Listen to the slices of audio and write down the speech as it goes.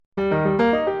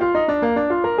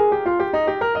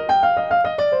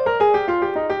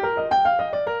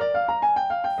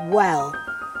Well,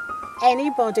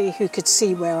 anybody who could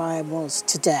see where I was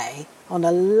today on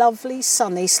a lovely,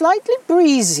 sunny, slightly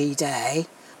breezy day,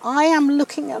 I am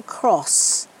looking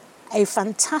across a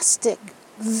fantastic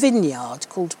vineyard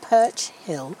called Perch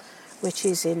Hill, which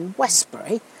is in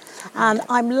Westbury. And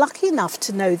I'm lucky enough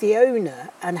to know the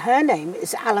owner, and her name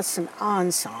is Alison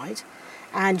Ironside,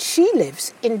 and she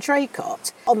lives in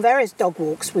Draycott. On various dog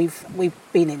walks we've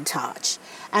been in touch,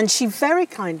 and she very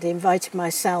kindly invited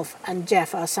myself and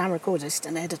Jeff, our sound recordist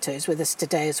and editor, is with us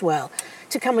today as well,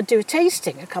 to come and do a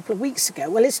tasting a couple of weeks ago.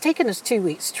 Well, it's taken us 2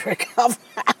 weeks to recover,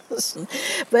 Alison,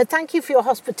 but thank you for your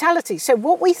hospitality. So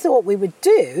what we thought we would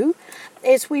do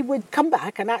is we would come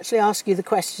back and actually ask you the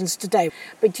questions today.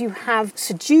 But you have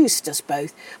seduced us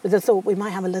both with the thought we might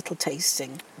have a little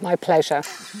tasting. My pleasure.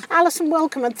 Alison,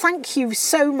 welcome, and thank you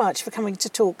so much for coming to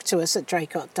talk to us at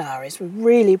Draycott Diaries. We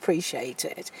really appreciate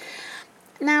it.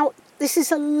 Now, this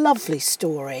is a lovely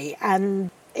story, and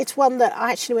it's one that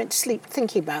I actually went to sleep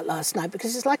thinking about last night,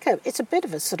 because it's a bit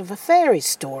of a sort of a fairy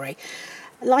story.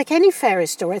 Like any fairy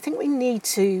story, I think we need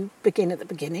to begin at the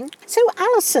beginning. So,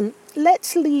 Alison,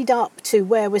 let's lead up to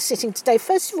where we're sitting today.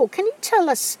 First of all, can you tell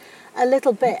us a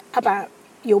little bit about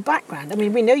your background? I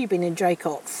mean, we know you've been in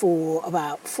Draycott for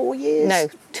about 4 years. No,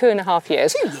 2.5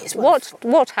 years. 2 years.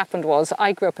 What happened was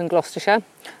I grew up in Gloucestershire.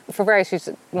 For various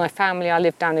reasons, my family, I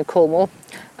lived down in Cornwall.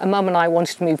 And Mum and I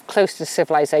wanted to move closer to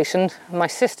civilization. My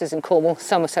sister's in Cornwall,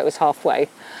 Somerset was halfway.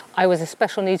 I was a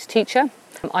special needs teacher.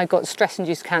 I got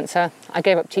stress-induced cancer. I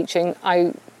gave up teaching.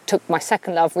 I took my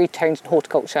second love, returned to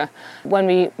horticulture. When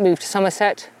we moved to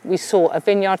Somerset, we saw a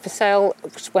vineyard for sale.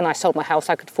 When I sold my house,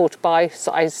 I could afford to buy,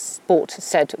 so I bought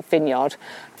said vineyard.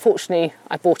 Fortunately,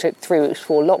 I bought it through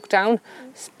before lockdown.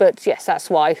 But yes, that's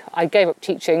why I gave up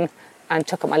teaching and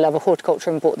took up my love of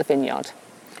horticulture and bought the vineyard.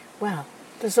 Well,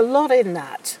 there's a lot in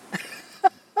that.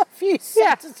 A few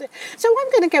sentences. So I'm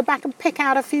going to go back and pick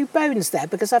out a few bones there,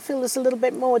 because I feel there's a little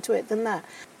bit more to it than that.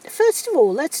 First of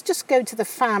all, let's just go to the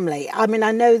family. I mean,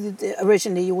 I know that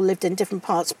originally you all lived in different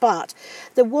parts, but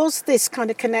there was this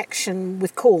kind of connection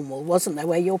with Cornwall, wasn't there,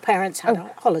 where your parents had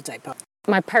a holiday park?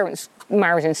 My parents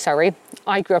married in Surrey.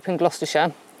 I grew up in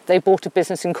Gloucestershire. They bought a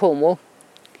business in Cornwall.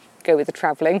 Go with the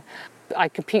travelling. I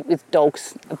compete with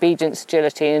dogs, obedience,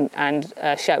 agility and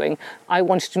showing. I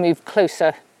wanted to move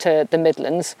closer to the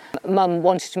Midlands. Mum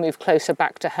wanted to move closer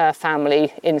back to her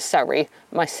family in Surrey.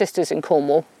 My sister's in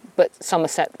Cornwall, but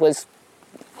Somerset was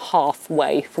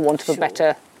halfway, for want of a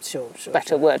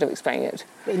better word of explaining it.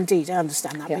 Indeed, I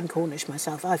understand that. Being Cornish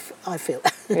myself, I feel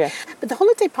that. Yeah. But the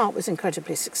holiday park was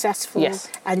incredibly successful. Yes.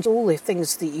 And all the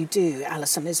things that you do,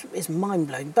 Alison, is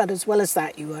mind-blowing. But as well as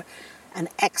that, you were an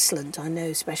excellent, I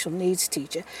know, special needs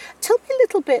teacher. Tell me a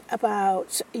little bit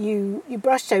about you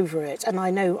brushed over it, and I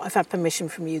know I've had permission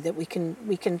from you that we can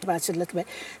talk about it a little bit.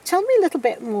 Tell me a little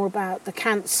bit more about the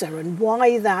cancer and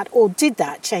why that, or did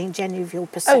that change any of your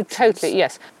perceptions? Oh, totally,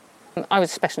 yes. I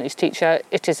was a special needs teacher.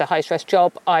 It is a high-stress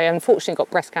job. I unfortunately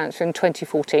got breast cancer in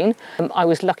 2014. I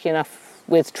was lucky enough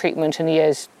with treatment and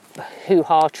years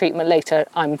hoo-ha treatment later,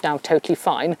 I'm now totally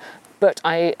fine. But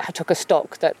I took a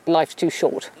stock that life's too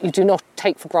short. You do not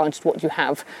take for granted what you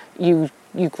have. You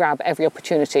grab every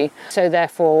opportunity. So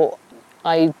therefore,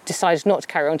 I decided not to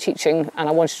carry on teaching, and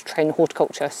I wanted to train in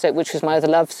horticulture, which was my other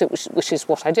love, which is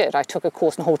what I did. I took a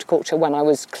course in horticulture when I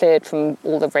was cleared from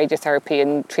all the radiotherapy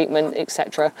and treatment,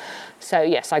 etc. So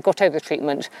yes, I got over the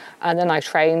treatment, and then I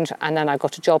trained, and then I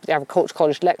got a job at the Agriculture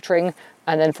College lecturing,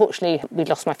 and then fortunately we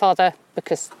lost my father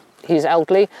because he's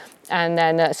elderly, and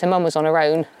then so Mum was on her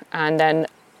own, and then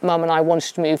Mum and I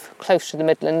wanted to move close to the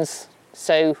Midlands,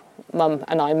 so Mum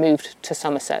and I moved to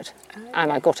Somerset,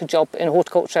 and I got a job in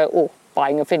horticulture or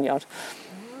buying a vineyard.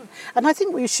 And I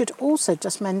think we should also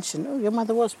just mention, your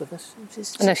mother was with us.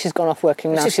 No, she's gone off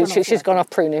working now. She's gone off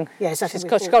pruning. Yes, she's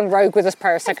gone rogue with us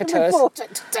pair of secateurs.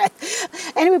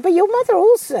 Anyway, but your mother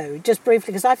also, just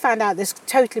briefly, because I found out this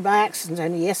totally by accident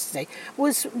only yesterday,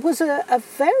 was a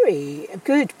very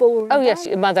good ballroom dancer. Oh yes,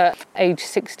 your mother, age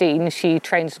 16, she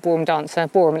trained as a ballroom dancer,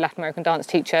 ballroom and Latin American dance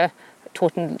teacher,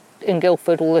 taught in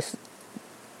Guildford, all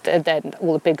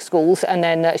the big schools, and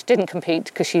then she didn't compete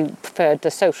because she preferred the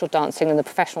social dancing and the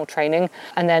professional training.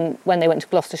 And then when they went to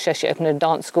Gloucestershire, she opened a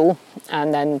dance school,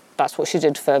 and then that's what she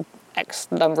did for X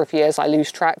number of years. I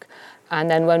lose track. And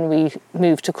then when we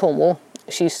moved to Cornwall,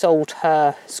 she sold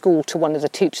her school to one of the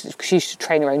teachers, because she used to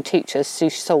train her own teachers, so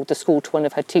she sold the school to one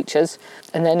of her teachers.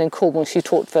 And then in Cornwall, she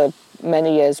taught for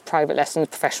many years private lessons,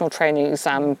 professional training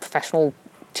exam, professional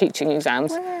teaching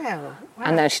exams. Wow.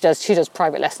 And then she does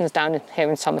private lessons down here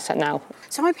in Somerset now.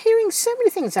 So I'm hearing so many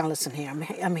things, Alison, here.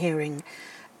 I'm hearing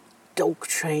dog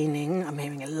training, I'm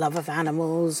hearing a love of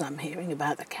animals, I'm hearing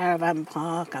about the caravan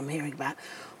park, I'm hearing about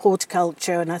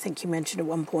horticulture, and I think you mentioned at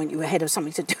one point you were head of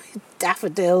something to do with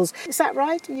daffodils. Is that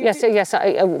right? Yes.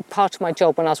 Part of my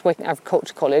job when I was working at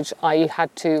Agriculture College, I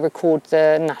had to record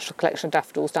the National Collection of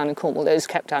Daffodils down in Cornwall. It was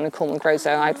kept down in Cornwall and grows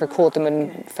there. I'd record them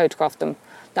and photograph them.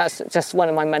 That's just one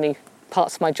of my many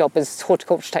parts of my job as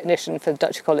horticulture technician for the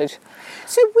Duchy College.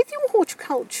 So with your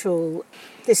horticultural,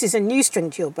 this is a new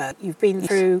string to your bow. You've been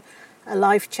through a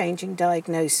life-changing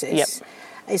diagnosis. Yep.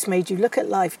 It's made you look at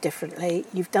life differently.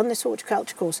 You've done this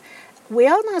horticulture course. We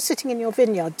are now sitting in your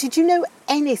vineyard. Did you know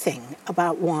anything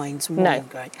about wines and wine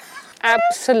growing?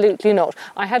 Absolutely not.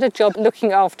 I had a job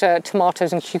looking after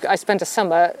tomatoes and cucumbers. I spent a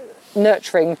summer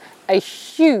nurturing a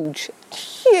huge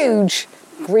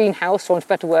greenhouse, for want of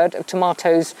a better word, of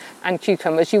tomatoes and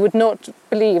cucumbers. You would not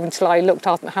believe until I looked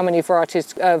up how many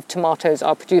varieties of tomatoes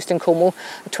are produced in Cornwall.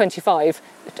 25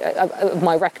 of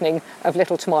my reckoning of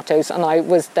little tomatoes, and I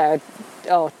was there.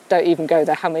 Oh, don't even go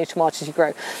there, how many tomatoes you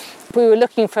grow. We were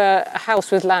looking for a house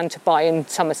with land to buy in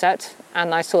Somerset,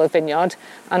 and I saw a vineyard,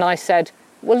 and I said,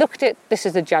 well, look at it, this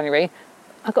is the January.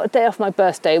 I've got a day off my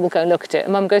birthday, we'll go and look at it.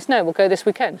 And Mum goes, no, we'll go this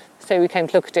weekend. So we came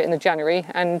to look at it in the January,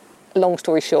 and long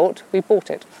story short, we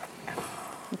bought it.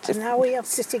 And now we are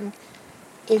sitting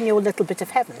in your little bit of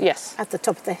heaven. Yes. At the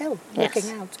top of the hill, looking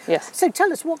out. Yes. So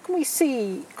tell us, what can we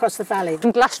see across the valley?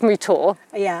 From Glastonbury Tor,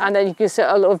 Yeah. and then you can see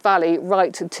a little valley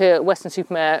right to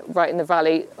Weston-super-Mare, right in the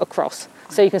valley across.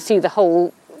 So you can see the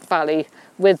whole valley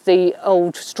with the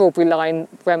old Strawberry Line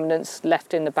remnants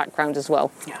left in the background as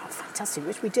well. Yeah, fantastic,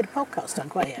 which we did a podcast on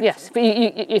quite yet. Yes, but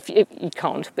if you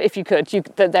can't, but if you could, you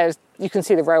can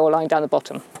see the railway line down the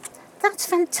bottom. That's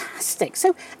fantastic.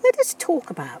 So let us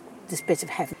talk about this bit of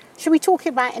heaven. Should we talk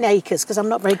about in acres? Because I'm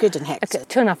not very good in hectares.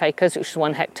 Okay, 2.5 acres, which is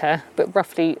 1 hectare, but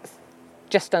roughly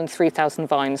just under 3,000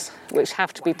 vines, which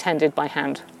have to be tended by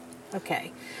hand.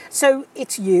 Okay. So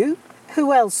it's you.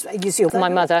 Who else is your... My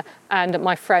mother and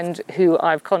my friend, who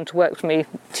I've gone to work for me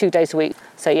 2 days a week,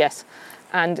 so yes.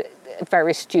 And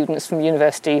various students from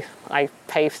university. I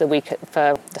pay for the week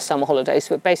for the summer holidays,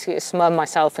 but basically it's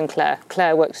myself and Claire.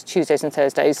 Claire works Tuesdays and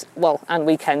Thursdays, well, and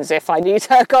weekends if I need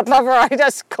her. God love her, I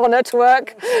just con her to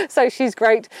work, so she's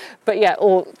great. But yeah,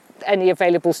 or any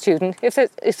available student. If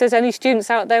there's any students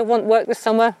out there want work this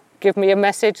summer, give me a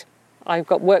message. I've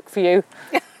got work for you.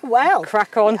 Well,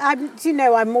 crack on.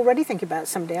 I'm already thinking about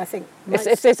somebody. I think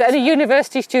if there's any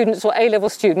university students or A-level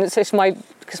students,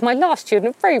 because my last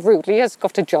student very rudely has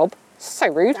got a job. So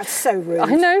rude. That's so rude.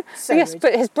 I know. So yes, rude.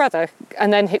 But his brother,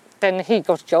 and then he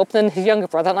got a job. Then his younger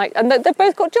brother, and they've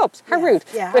both got jobs. How rude.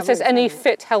 Yeah, but if there's any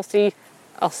fit, healthy,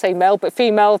 I'll say male, but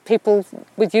female people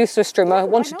with use of a strimmer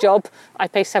want a job, I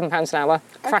pay £7 an hour.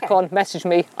 Crack on, message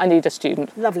me. I need a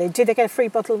student. Lovely. Do they get a free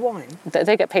bottle of wine?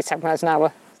 They get paid £7 an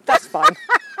hour. That's fine.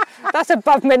 That's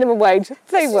above minimum wage.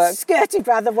 They work. Skirted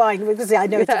rather wine because I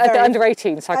know it's they're under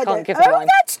 18, so I can't give them wine.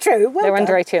 Oh, that's true. Well they're done.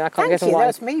 under 18, I can't give them Thank you. wine.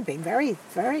 That's me being very,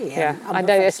 very. Yeah, I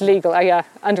know it's legal. Yeah,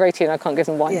 under 18, I can't give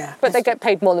them wine. Yeah, but they get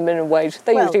paid more than minimum wage.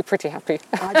 They're usually pretty happy.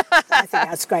 I think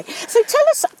that's great. So tell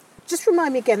us, just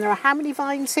remind me again, there are how many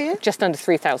vines here? Just under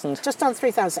 3,000. Just under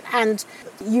 3,000. And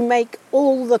you make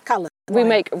all the colours? We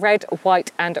make red,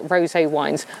 white and rosé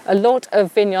wines. A lot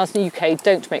of vineyards in the UK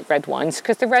don't make red wines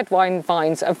because the red wine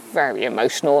vines are very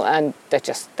emotional and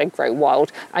they grow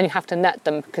wild, and you have to net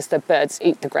them because the birds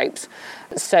eat the grapes.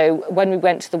 So when we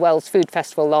went to the Wells Food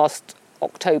Festival last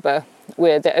October,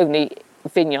 we're the only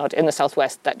vineyard in the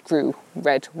southwest that grew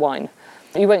red wine.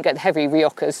 You won't get the heavy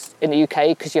Riojas in the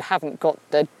UK because you haven't got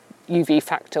the UV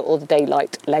factor or the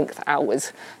daylight length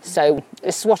hours. So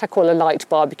this is what I call a light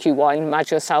barbecue wine.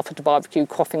 Imagine yourself at a barbecue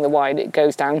quaffing the wine, it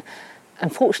goes down,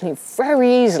 unfortunately, very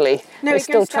easily. No, it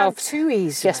goes down too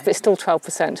easily. Yes, but it's still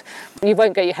 12%. You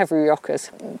won't get your heavy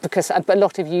Riojas because a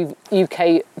lot of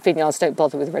UK vineyards don't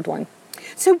bother with red wine.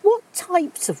 So what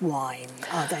types of wine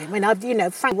are they? I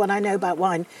mean, frankly, what I know about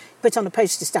wine, put on a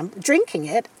postage stamp, drinking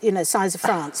it, size of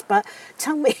France, but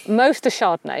tell me. Most are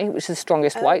Chardonnay, which is the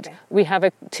strongest white. We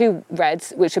have two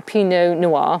reds, which are Pinot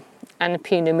Noir and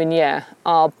Pinot Meunier.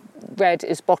 Our red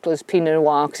is bottled as Pinot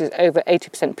Noir because it's over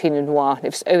 80% Pinot Noir.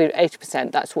 If it's over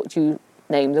 80%, that's what you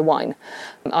name the wine.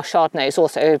 Our Chardonnay is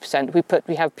also 80%.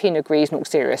 We have Pinot Gris and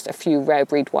Auxerrois, a few rare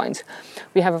breed wines.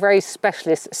 We have a very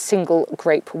specialist single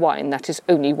grape wine that is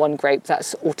only one grape,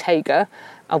 that's Ortega,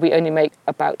 and we only make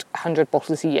about 100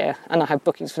 bottles a year, and I have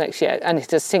bookings for next year, and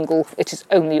it is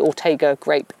only Ortega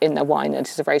grape in the wine, and it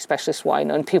is a very specialist wine,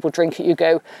 and people drink it, you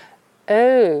go,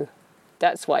 oh,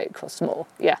 that's why it costs more.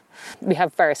 Yeah, we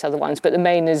have various other wines, but the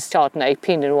main is Chardonnay,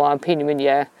 Pinot Noir, Pinot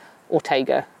Meunier,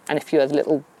 Ortega, and a few other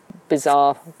little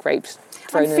bizarre grapes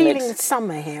thrown I'm in the feeling mix.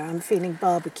 summer here. I'm feeling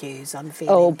barbecues. I'm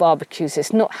feeling... Oh, barbecues,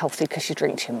 it's not healthy because you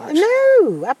drink too much.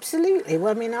 No, absolutely.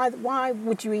 Well, I mean, why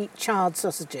would you eat charred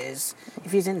sausages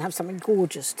if you didn't have something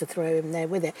gorgeous to throw in there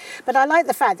with it? But I like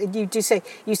the fact that you do say,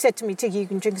 you said to me, Tiggy, you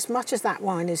can drink as much of that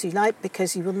wine as you like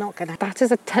because you will not get... That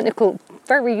is a technical,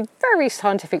 very, very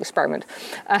scientific experiment.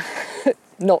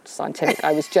 Not scientific,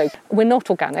 I was joking. We're not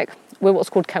organic. We're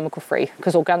what's called chemical free,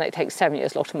 because organic takes 7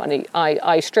 years, a lot of money.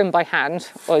 I strim by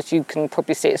hand, or as you can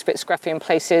probably see, it's a bit scruffy in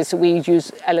places. We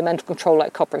use elemental control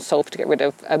like copper and sulphur to get rid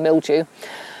of mildew.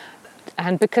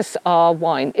 And because our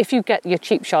wine, if you get your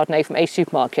cheap Chardonnay from a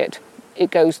supermarket, it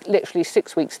goes literally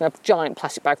 6 weeks in a giant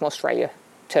plastic bag from Australia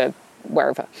to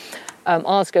wherever.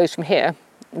 Ours goes from here,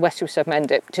 West of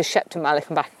Mendip, to Shepton Mallet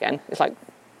and back again. It's like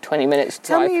 20 minutes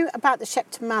drive. Tell me about the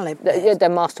Shepton Mallet. The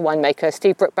master winemaker,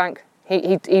 Steve Brookbank.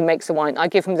 He makes the wine. I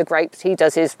give him the grapes, he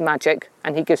does his magic,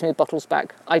 and he gives me the bottles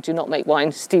back. I do not make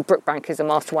wine. Steve Brookbank is a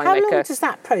master winemaker. How long does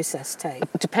that process take?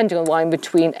 Depending on the wine,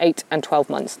 between 8 and 12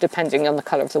 months, depending on the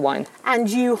colour of the wine. And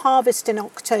you harvest in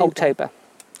October? October.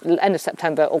 End of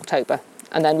September, October.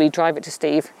 And then we drive it to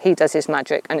Steve, he does his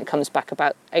magic, and it comes back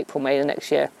about April, May the next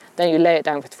year. Then you lay it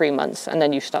down for 3 months, and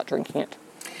then you start drinking it.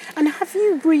 And have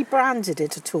you rebranded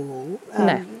it at all?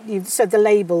 No. So the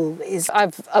label is...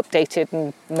 I've updated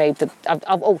and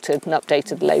I've altered and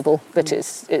updated the label, but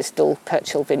it's still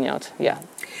Perchill Vineyard, yeah.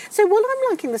 So what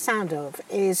I'm liking the sound of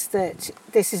is that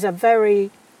this is a very,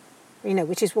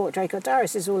 which is what Draycott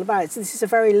Darris is all about. So this is a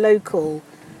very local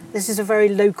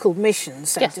mission,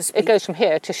 so to speak. It goes from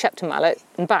here to Shepton Mallet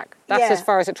and back. That's as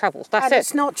far as it travels. That's and it.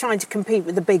 It's not trying to compete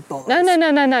with the big boys.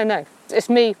 No. It's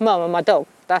me, Mum and my dog.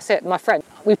 That's it, my friend.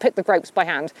 We pick the grapes by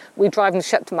hand. We drive them to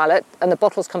Shepton Mallet and the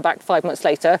bottles come back 5 months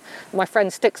later. My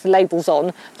friend sticks the labels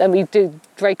on. Then we do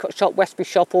Draycott shop, Westbury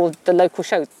shop or the local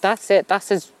shows. That's it.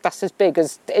 That's as big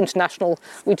as the international.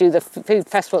 We do the food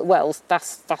festival at Wells.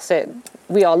 That's it.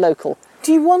 We are local.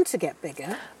 Do you want to get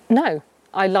bigger? No.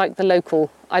 I like the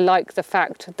local. I like the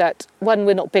fact that, one,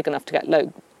 we're not big enough to get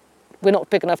we're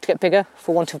not big enough to get bigger,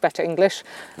 for want of better English.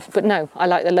 But no, I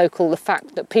like the local, the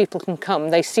fact that people can come,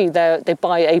 they see they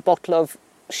buy a bottle of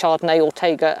Chardonnay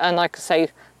Ortega, and I can say,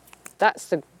 that's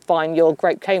the vine your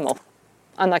grape came off.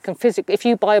 And I can physically, if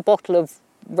you buy a bottle of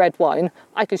red wine,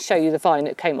 I can show you the vine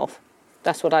it came off.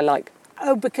 That's what I like.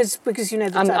 Oh, because you know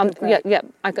the type of grape. Yeah.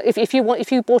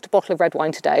 If you bought a bottle of red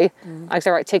wine today, I say,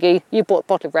 right, Tiggy, you bought a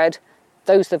bottle of red,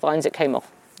 those are the vines it came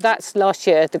off. That's last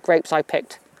year, the grapes I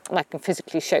picked, and I can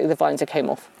physically show you the vines that came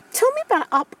off. Tell me about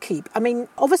upkeep. I mean,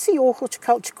 obviously your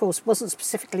horticulture course wasn't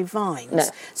specifically vines. No.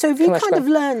 So have you kind of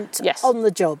learnt on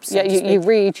the job? So you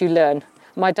read, you learn.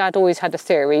 My dad always had a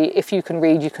theory, if you can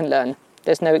read, you can learn.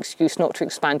 There's no excuse not to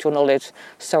expand your knowledge.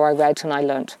 So I read and I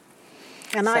learnt.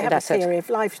 And I have a theory, if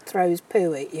life throws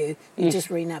poo at you, you just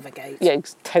re-navigate. Yeah,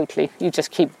 totally. You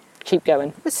just keep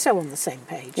going. We're so on the same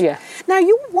page. Yeah. Now,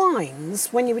 your wines,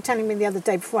 when you were telling me the other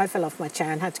day before I fell off my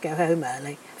chair and had to go home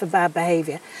early for bad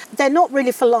behaviour, they're not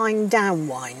really for lying down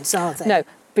wines, are they? No,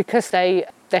 because they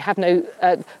have no...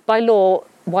 by law,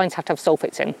 wines have to have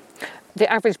sulphates in. The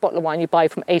average bottle of wine you buy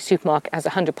from a supermarket has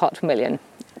 100 parts per million.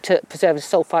 To preserve the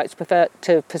sulphites,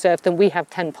 to preserve them, we have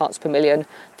 10 parts per million.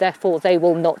 Therefore, they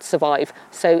will not survive.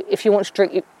 So if you want to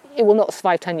drink... It will not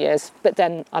survive 10 years, but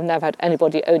then I've never had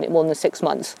anybody own it more than 6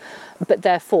 months. But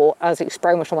therefore, as an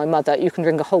experiment on my mother, you can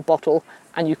drink a whole bottle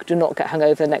and you do not get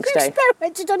hungover the next day. You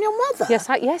experimented on your mother?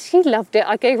 Yes, she loved it.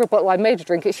 I gave her a bottle, I made her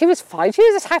drink it. She was fine. She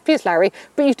was as happy as Larry,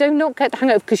 but you do not get the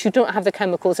hangover because you don't have the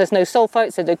chemicals. There's no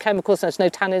sulphites, there's no chemicals, there's no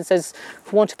tannins, there's,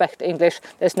 for want of better English,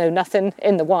 there's no nothing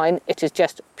in the wine. It is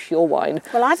just pure wine.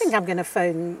 Well, I think I'm going to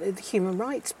phone the human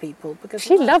rights people because...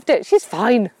 She loved it. She's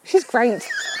fine. She's great.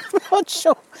 I'm not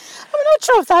sure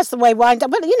if that's the way wine does,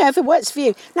 but if it works for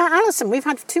you. Now, Alison, we've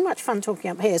had too much fun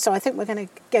talking up here, so I think we're going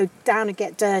to go down and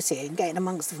get dirty and get in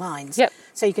amongst the vines. Yep.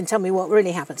 So you can tell me what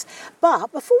really happens.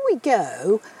 But before we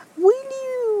go, will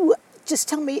you just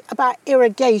tell me about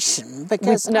irrigation?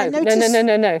 Because No. I noticed...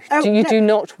 Oh, you do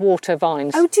not water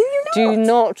vines. Oh, do you not? Do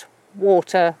not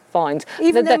water vines.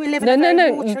 Even though we live in a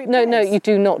very watery place? No, you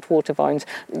do not water vines.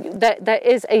 There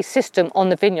is a system on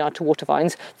the vineyard to water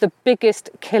vines. The biggest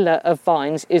killer of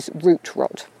vines is root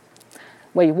rot.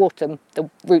 Where you water them, the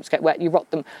roots get wet, you rot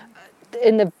them.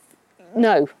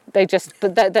 No,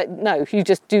 you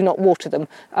just do not water them.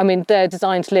 I mean, they're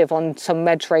designed to live on some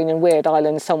Mediterranean weird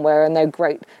island somewhere, and they're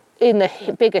great in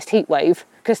the biggest heat wave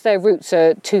because their roots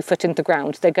are 2 foot into the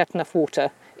ground. They get enough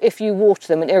water. If you water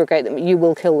them and irrigate them, you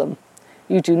will kill them.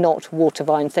 You do not water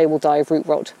vines; they will die of root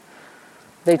rot.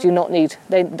 They do not need.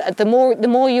 The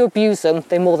more you abuse them,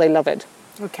 the more they love it.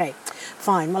 Okay,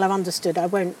 fine. Well, I've understood. I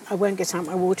won't get out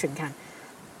my watering can.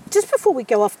 Just before we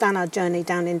go off down our journey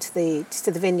down into the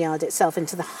vineyard itself,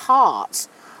 into the heart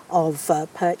of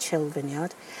Perch Hill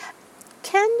Vineyard,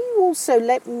 can you also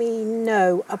let me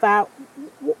know about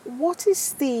what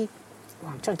is the...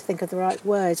 Well, I'm trying to think of the right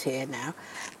word here now.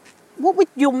 What would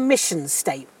your mission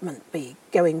statement be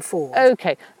going forward?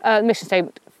 Okay, mission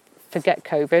statement, forget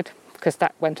COVID, because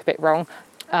that went a bit wrong.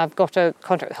 I've got a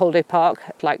contract with Holiday Park,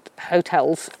 like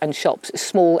hotels and shops,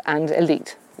 small and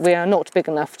elite. We are not big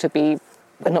enough to be...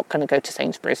 We're not going to go to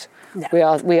Sainsbury's. No.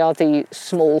 We are the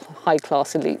small,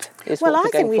 high-class elite. Well, I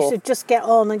think we should just get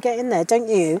on and get in there, don't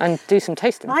you? And do some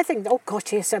tasting. I think, oh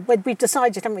gosh, yes. We've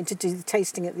decided, haven't we, to do the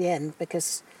tasting at the end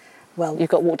because, well... You've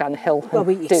got to walk down the hill. Well,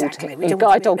 exactly. Your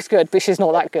guide dog's good, but she's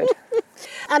not that good.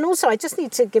 And also, I just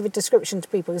need to give a description to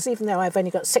people, because even though I've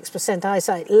only got 6%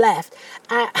 eyesight left,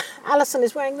 Alison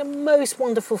is wearing the most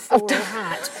wonderful floral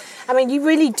hat. I mean, you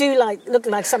really do look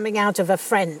like something out of a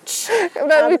French.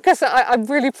 No, because I'm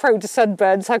really prone to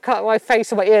sunburn, so I cut my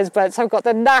face and my ears burnt, so I've got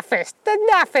the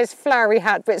naffest flowery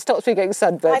hat, but it stops me getting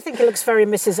sunburned. I think it looks very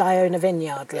Mrs. Iona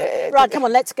Vineyard. Right, come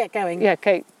on, let's get going. Yeah,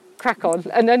 Kate, crack on.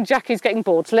 And then Jackie's getting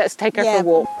bored, so let's take her for a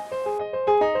walk.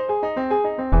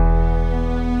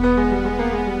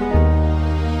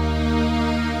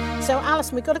 So,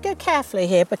 Alison, we've got to go carefully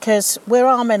here because we're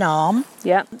arm in arm.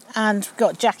 Yeah. And we've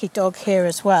got Jackie dog here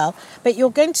as well. But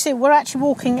we're actually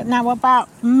walking now about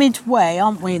midway,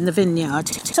 aren't we, in the vineyard?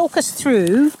 Talk us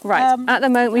through. Right. At the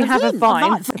moment, we have a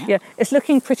vine. Yeah. It's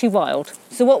looking pretty wild.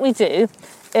 So what we do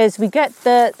is we get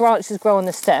the branches grow on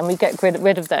the stem, we get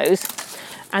rid of those.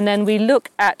 And then we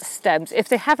look at stems. If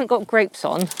they haven't got grapes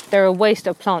on, they're a waste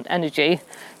of plant energy.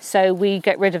 So we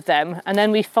get rid of them. And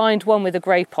then we find one with a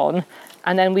grape on,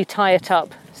 and then we tie it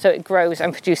up so it grows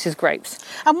and produces grapes.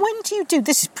 And when do you do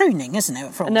this? Is pruning, isn't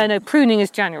it? No, pruning is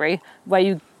January, where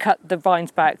you cut the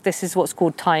vines back. This is what's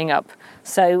called tying up.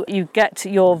 So you get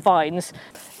your vines.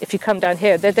 If you come down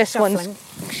here, this one's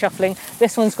shuffling.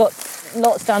 This one's got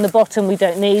lots down the bottom we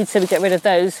don't need, so we get rid of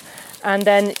those. And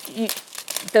then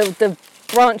the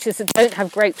branches that don't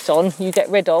have grapes on, you get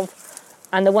rid of.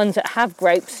 And the ones that have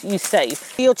grapes, you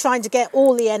save. You're trying to get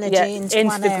all the energy into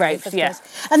one the area grapes, yeah.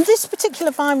 And this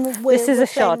particular vine this is a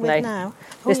Chardonnay. Now.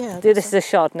 This is a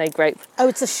Chardonnay grape. Oh,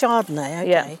 it's a Chardonnay, okay.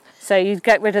 Yeah. So you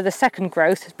get rid of the second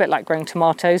growth. It's a bit like growing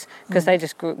tomatoes because they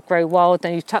just grow wild.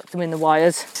 Then you tuck them in the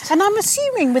wires. And I'm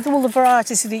assuming with all the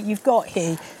varieties that you've got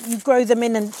here, you grow them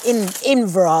in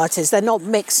varieties. They're not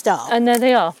mixed up. And no,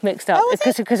 they are mixed up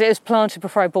because it was planted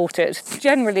before I bought it.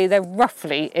 Generally, they're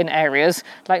roughly in areas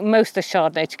like most of the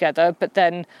Chardonnay together, but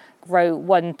then grow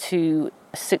 1 to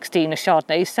 16 a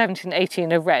Chardonnay, 17,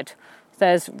 18 a red.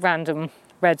 There's random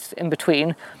reds in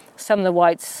between. Some of the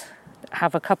whites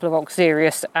have a couple of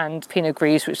Oxyrius and Pinot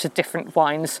Gris, which are different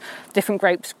wines, different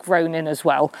grapes grown in as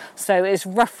well. So it's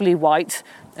roughly white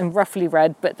and roughly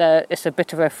red, but it's a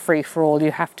bit of a free-for-all.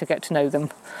 You have to get to know them.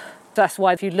 That's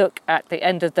why if you look at the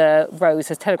end of the rows,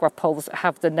 the telegraph poles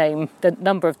have the name, the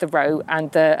number of the row,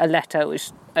 and a letter, which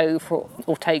is O for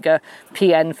Ortega,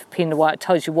 PN for Pinot Noir. It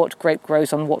tells you what grape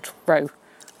grows on what row,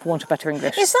 for want of better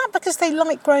English. Is that because they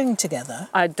like growing together?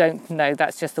 I don't know.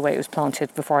 That's just the way it was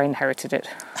planted before I inherited it.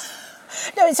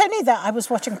 No, it's only that I was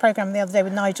watching a programme the other day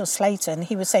with Nigel Slater, and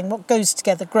he was saying what goes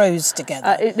together grows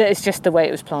together. It's just the way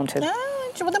it was planted. No,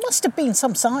 well, there must have been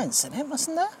some science in it,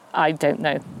 mustn't there? I don't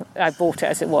know. I bought it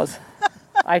as it was.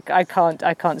 I can't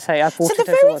say I bought it as it was. So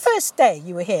the very first day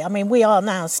you were here, I mean, we are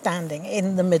now standing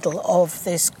in the middle of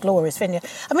this glorious vineyard.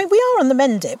 I mean, we are on the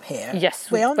Mendip here.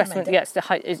 Yes, we are on the Mendip. Yes,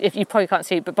 if you probably can't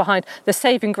see it, but behind the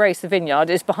Saving Grace, the vineyard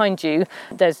is behind you.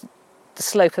 There's the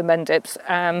slope of Mendips.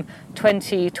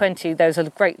 2020, there was a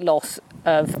great loss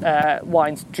of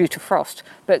wines due to frost,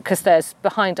 but because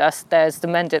behind us there's the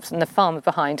Mendips, and the farmer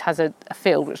behind has a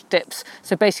field which dips,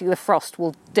 so basically the frost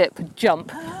will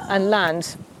jump and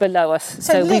land below us.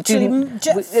 So literally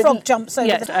frog jumps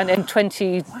over the... And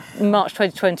in March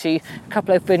 2020, a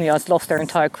couple of vineyards lost their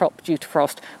entire crop due to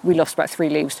frost. We lost about 3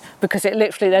 leaves because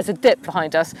there's a dip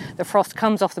behind us, the frost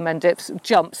comes off the Mendips,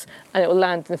 jumps, and it will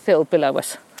land in the field below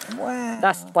us. Wow.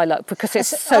 That's by luck, because it's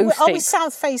so steep. Are we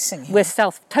south-facing here?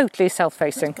 We're totally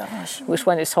south-facing, gosh. which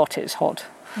when it's hot, it's hot.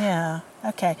 Yeah,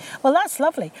 okay. Well, that's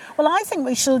lovely. Well, I think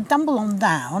we shall dumble on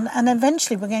down, and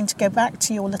eventually we're going to go back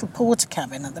to your little porter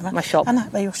cabin at the moment. My shop.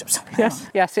 Your shop. Sorry,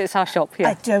 Yes, it's our shop, yeah.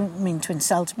 I don't mean to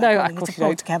insult you. No, of course it's a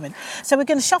porter cabin. So we're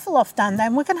going to shuffle off down there,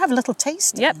 and we're going to have a little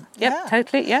tasting. Yep,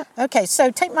 totally, yeah. Okay, so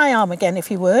take my arm again,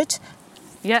 if you would.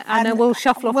 Yeah, and then we'll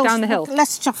shuffle off down the hill.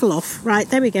 Let's shuffle off. Right,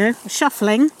 there we go.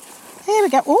 Shuffling. Here we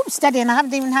go. Oh, steady, and I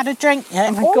haven't even had a drink yet.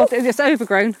 Oh my God, it's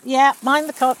overgrown. Yeah, mind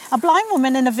the clock. A blind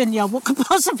woman in a vineyard, what could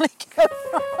possibly go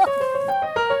wrong?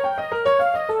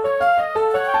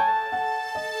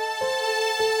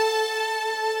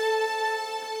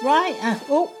 Right,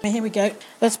 here we go.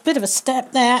 There's a bit of a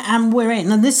step there, and we're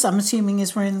in. And this, I'm assuming,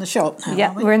 is we're in the shop now.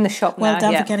 Yeah, we're in the shop now. Well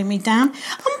done for getting me down.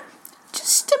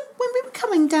 Just when we were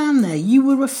coming down there, you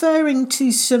were referring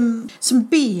to some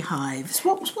beehives.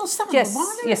 What's that? Yes, Why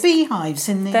are there beehives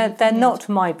in the? They're not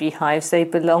my beehives. They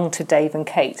belong to Dave and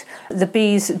Kate. The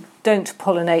bees don't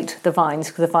pollinate the vines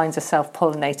because the vines are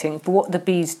self-pollinating. But what the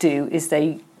bees do is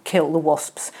they kill the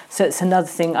wasps. So it's another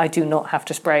thing I do not have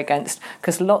to spray against,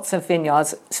 because lots of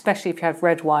vineyards, especially if you have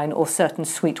red wine or certain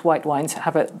sweet white wines,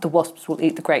 the wasps will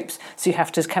eat the grapes. So you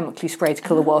have to chemically spray to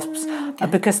kill the wasps. Okay.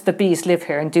 Because the bees live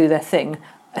here and do their thing,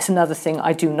 it's another thing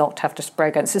I do not have to spray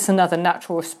against. It's another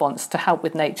natural response to help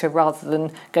with nature rather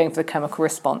than going for the chemical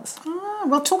response.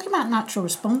 Well, talking about natural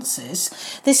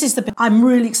responses, this is the bit I'm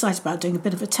really excited about, doing a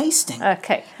bit of a tasting.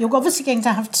 Okay. You're obviously going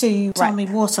to have to tell me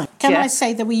what. Can I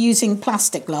say that we're using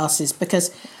plastic glasses, because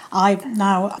I've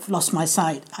lost my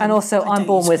sight. And also, I'm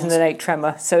born with an innate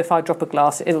tremor, so if I drop a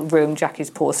glass, it'll ruin Jackie's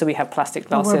paw, so we have plastic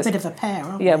glasses. Well, we're a bit of a pair,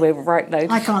 aren't we? Yeah, we're right though.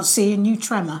 I can't see and you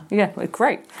tremor. Yeah, well,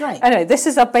 great. Anyway, this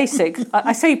is our basic,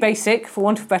 I say basic, for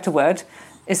want of a better word,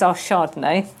 is our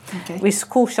Chardonnay. Okay. We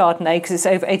call Chardonnay because it's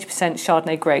over 80%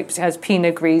 Chardonnay grapes. It has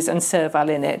Pinot Gris and Serval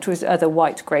in it, with other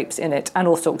white grapes in it, and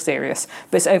also Auxerius.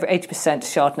 But it's over 80%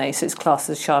 Chardonnay, so it's classed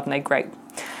as Chardonnay grape.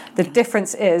 The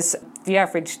difference is the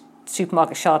average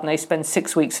supermarket Chardonnay spends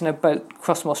 6 weeks in a boat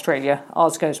across from Australia.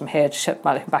 Ours goes from here to Shep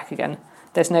Mallet and back again.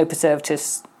 There's no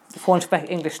preservatives. For want of better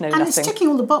English, no nothing. And it's ticking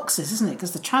all the boxes, isn't it?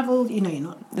 Because the travel, you're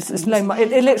not...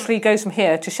 It literally goes from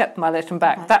here to Shep Mallet and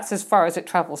back. Okay. That's as far as it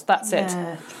travels. That's it.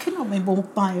 It could not be more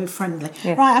bio-friendly.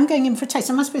 Yeah. Right, I'm going in for a taste.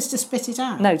 Am I supposed to spit it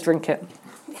out? No, drink it.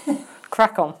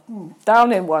 Crack on.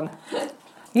 Down in one.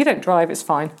 You don't drive, it's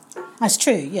fine. That's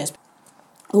true, yes.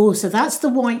 Oh, so that's the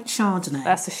white Chardonnay.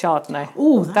 That's the Chardonnay.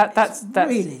 Oh, that's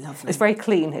really lovely. It's very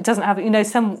clean. It doesn't have,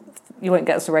 some, you won't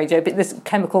get this on the radio, but this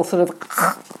chemical sort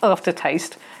of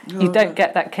aftertaste. You don't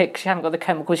get that kick because you haven't got the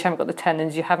chemicals, you haven't got the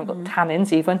tannins, you haven't got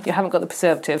tannins even, you haven't got the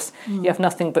preservatives, you have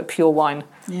nothing but pure wine.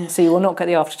 Yeah. So you will not get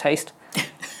the aftertaste.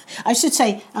 I should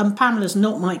say, Pamela's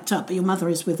not mic'd up, but your mother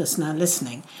is with us now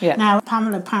listening. Yeah. Now,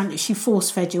 Pamela, apparently she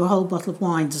force-fed you a whole bottle of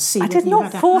wine to see whether you had a... I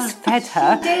did not force-fed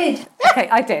her. You did. Okay,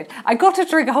 I did. I got her to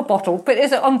drink a whole bottle, but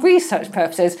on research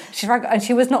purposes, she drank, and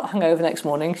she was not hungover next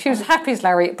morning. She was happy as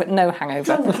Larry, but no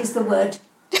hangover. Drunk is the word.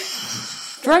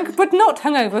 Drunk, but not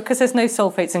hungover, because there's no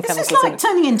sulfates and chemicals in it. This is like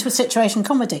turning into a situation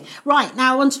comedy. Right,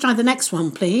 now I want to try the next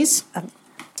one, please.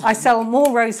 I sell more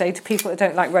rosé to people that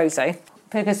don't like rosé,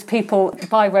 because people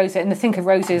buy rosé and they think of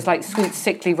rosé as like sweet,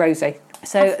 sickly rosé.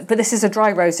 So, but this is a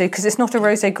dry rosé because it's not a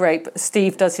rosé grape.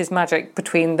 Steve does his magic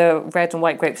between the red and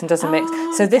white grapes and doesn't mix.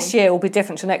 So this year will be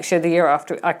different to next year, the year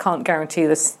after. I can't guarantee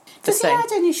this. Does he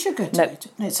add any sugar to it?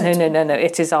 No.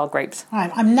 It is our grapes. Right,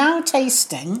 I'm now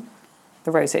tasting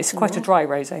the rosé. It's quite a dry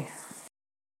rosé.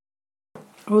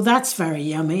 Oh, that's very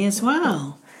yummy as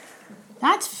well.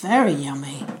 That's very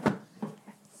yummy.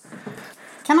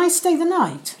 Can I stay the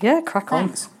night? Yeah, crack on.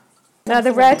 Thanks. Now,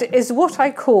 the red is what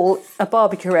I call a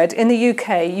barbecue red. In the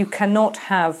UK, you cannot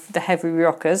have the heavy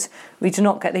Riocas. We do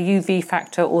not get the UV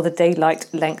factor or the daylight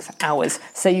length hours,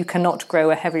 so you cannot grow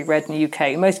a heavy red in the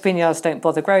UK. Most vineyards don't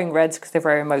bother growing reds because they're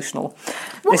very emotional.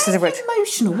 Why are they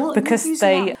emotional? What? Because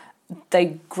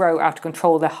they grow out of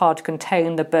control. They're hard to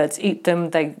contain. The birds eat them.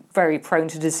 They're very prone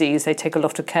to disease. They take a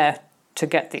lot of care to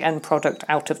get the end product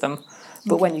out of them.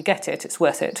 But when you get it, it's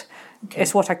worth it. Okay.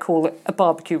 It's what I call a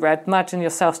barbecue red. Imagine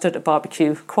yourself stood at a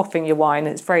barbecue, quaffing your wine.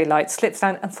 It's very light, slips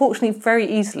down, unfortunately, very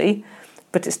easily,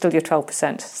 but it's still your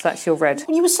 12%. So that's your red.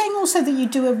 You were saying also that you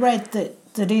do a red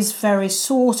that is very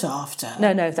sought after.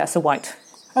 No, that's a white.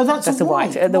 Oh, that's a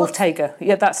white. The Ortega.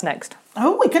 Yeah, that's next.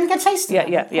 Oh, we're going to get tasty.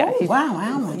 Yeah. Oh,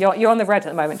 wow. You're on the red at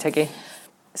the moment, Tiggy.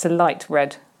 It's a light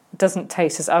red. It doesn't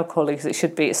taste as alcoholic as it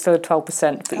should be. It's still at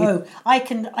 12%. But I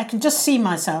can just see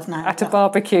myself now. At a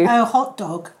barbecue. Oh, hot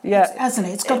dog. Yeah. Hasn't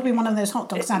it? It's got to be one of those hot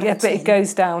dogs. Yeah, but it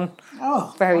goes down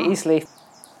very easily.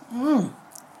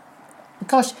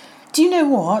 Gosh, do you know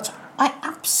what? I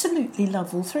absolutely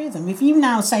love all three of them. If you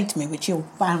now say to me, which you're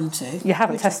bound to... You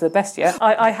haven't tested the best yet.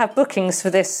 I have bookings for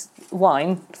this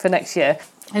wine for next year.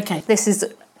 Okay. This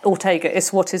is Ortega.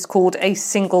 It's what is called a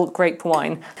single grape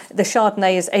wine. The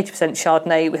Chardonnay is 80%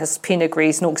 Chardonnay. It has Pinot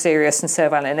Gris and Auxerius and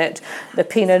Serval in it. The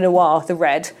Pinot Noir, the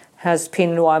red, has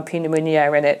Pinot Noir and Pinot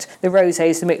Meunier in it. The Rosé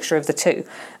is a mixture of the two.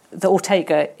 The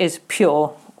Ortega is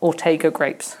pure Ortega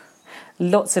grapes.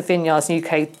 Lots of vineyards in the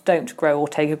UK don't grow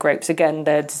Ortega grapes. Again,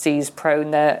 they're disease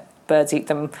prone, birds eat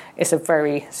them. It's a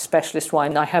very specialist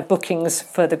wine. I have bookings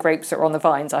for the grapes that are on the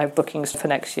vines. I have bookings for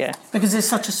next year. Because it's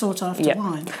such a sought-after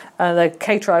wine. The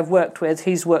caterer I've worked with,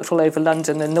 he's worked all over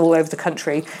London and all over the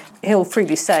country. He'll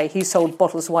freely say he's sold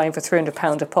bottles of wine for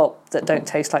 £300 a pop that don't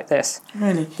taste like this.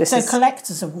 Really? So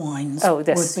collectors of wines would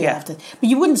be after. But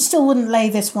you still wouldn't lay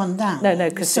this one down? No,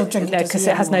 because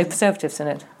it has no preservatives in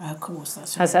it. Oh, of course,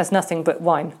 that's right. Has nothing but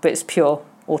wine, but it's pure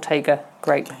Ortega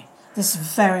grape. Okay. This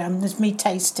is this is me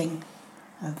tasting.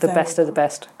 The best of the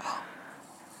best.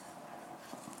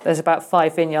 There's about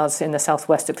 5 vineyards in the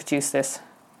southwest that produce this.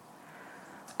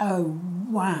 Oh,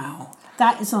 wow.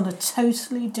 That is on a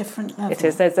totally different level. It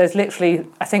is. There's literally,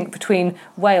 I think, between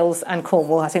Wales and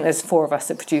Cornwall, I think there's 4 of us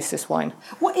that produce this wine.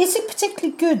 Well, is it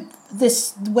particularly good,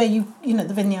 this, where the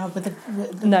vineyard with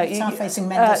the south-facing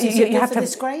Mendes? Is it good for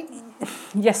this grape?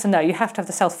 Yes and no. You have to have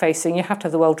the south-facing, you have to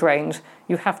have the well-drained,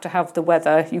 you have to have the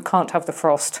weather, you can't have the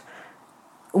frost.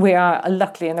 We are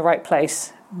luckily in the right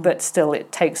place, but still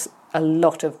it takes a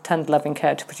lot of tender loving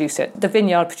care to produce it. The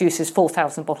vineyard produces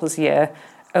 4,000 bottles a year,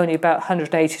 only about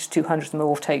 180 to 200 of them are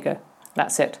Ortega.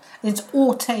 That's it. It's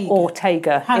Ortega?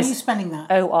 Ortega. How are you spelling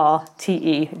that?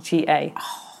 Ortega.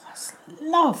 Oh, that's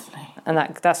lovely. And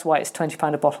that's why it's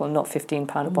 £20 a bottle and not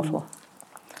 £15 a bottle.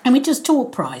 And we just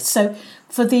talk price. So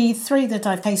for the 3 that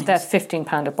I've tasted... They're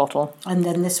 £15 a bottle. And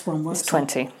then this one was... It's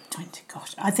 20. 20,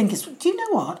 gosh. I think it's... Do you know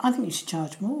what? I think you should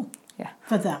charge more. Yeah.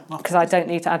 For that one. Because I don't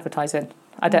need to advertise it.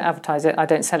 I don't advertise it. I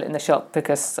don't sell it in the shop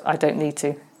because I don't need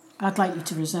to. I'd like you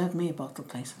to reserve me a bottle,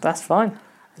 please. That's fine.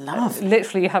 Lovely.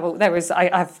 Literally,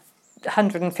 I have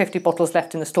 150 bottles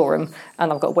left in the storeroom,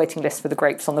 and I've got a waiting list for the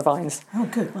grapes on the vines. Oh,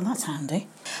 good. Well, that's handy.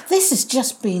 This has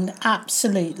just been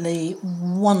absolutely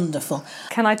wonderful.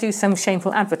 Can I do some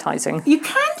shameful advertising? You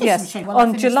can do some shameful.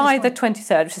 On July the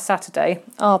 23rd, which is Saturday,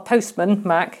 our postman,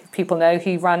 Mac, people know,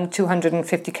 he ran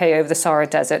 250k over the Sahara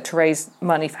Desert to raise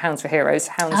money for Hounds for Heroes.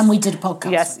 And we did a podcast.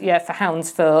 Yes, yeah, for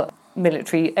Hounds for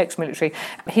military, ex-military.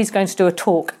 He's going to do a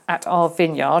talk at our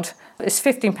vineyard. It's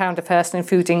 £15 a person,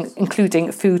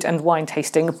 including food and wine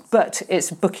tasting, but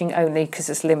it's booking only because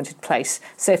it's a limited place.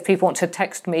 So if people want to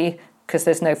text me, because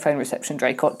there's no phone reception,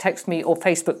 Draycott, text me or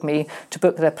Facebook me to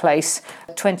book their place.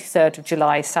 23rd of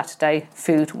July, Saturday,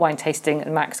 food, wine tasting,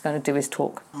 and Mac's going to do his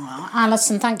talk. Oh,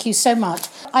 Alison, thank you so much.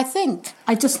 I think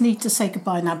I just need to say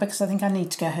goodbye now because I think I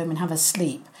need to go home and have a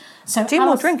sleep. So do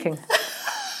more drinking.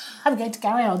 I'm going to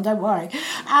carry on, don't worry.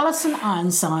 Alison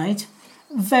Ironside,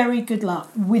 very good luck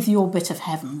with your bit of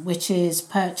heaven, which is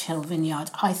Perch Hill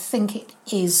Vineyard. I think it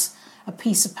is a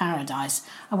piece of paradise.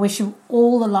 I wish you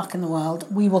all the luck in the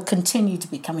world. We will continue to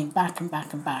be coming back and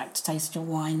back and back to taste your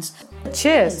wines.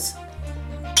 Cheers.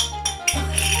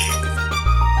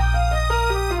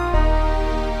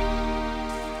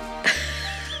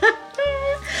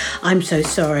 I'm so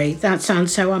sorry. That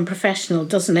sounds so unprofessional,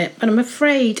 doesn't it? But I'm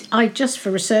afraid I just, for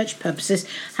research purposes,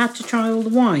 had to try all the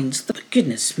wines. But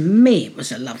goodness me, it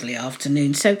was a lovely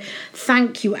afternoon. So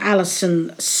thank you,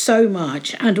 Alison, so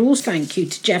much. And also thank you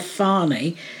to Jeff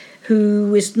Farney,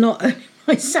 who is not only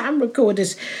my sound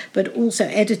recorders, but also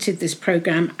edited this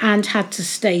programme and had to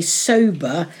stay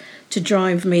sober to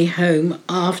drive me home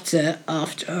after our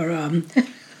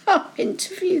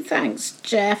interview. Thanks,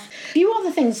 Jeff. A few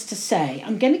other things to say.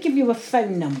 I'm going to give you a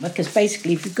phone number because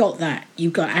basically if you've got that,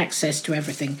 you've got access to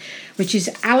everything, which is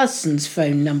Alison's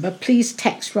phone number. Please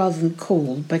text rather than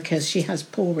call because she has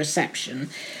poor reception.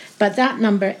 But that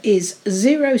number is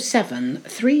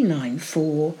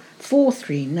 07394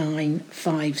 439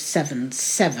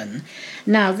 577.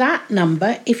 Now that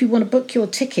number, if you want to book your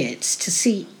tickets to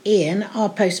see Ian, our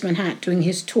postman hat, doing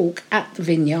his talk at the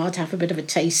vineyard, have a bit of a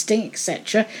tasting,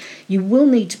 etc., you will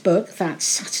need to book. That's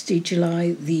Saturday,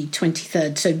 July the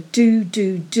 23rd. So do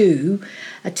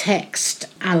text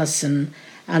Alison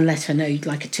and let her know you'd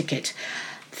like a ticket.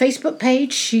 Facebook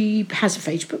page, she has a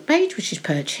Facebook page, which is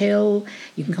Perch Hill.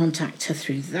 You can contact her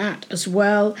through that as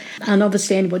well. And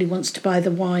obviously anybody wants to buy the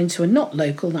wines who are not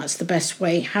local, that's the best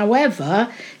way. However,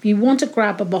 if you want to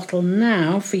grab a bottle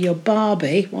now for your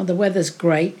Barbie, while the weather's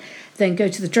great, then go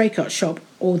to the Draycott shop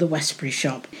or the Westbury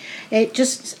shop. It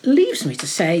just leaves me to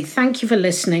say thank you for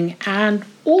listening, and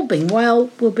all being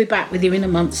well, we'll be back with you in a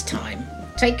month's time.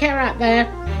 Take care out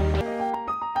there.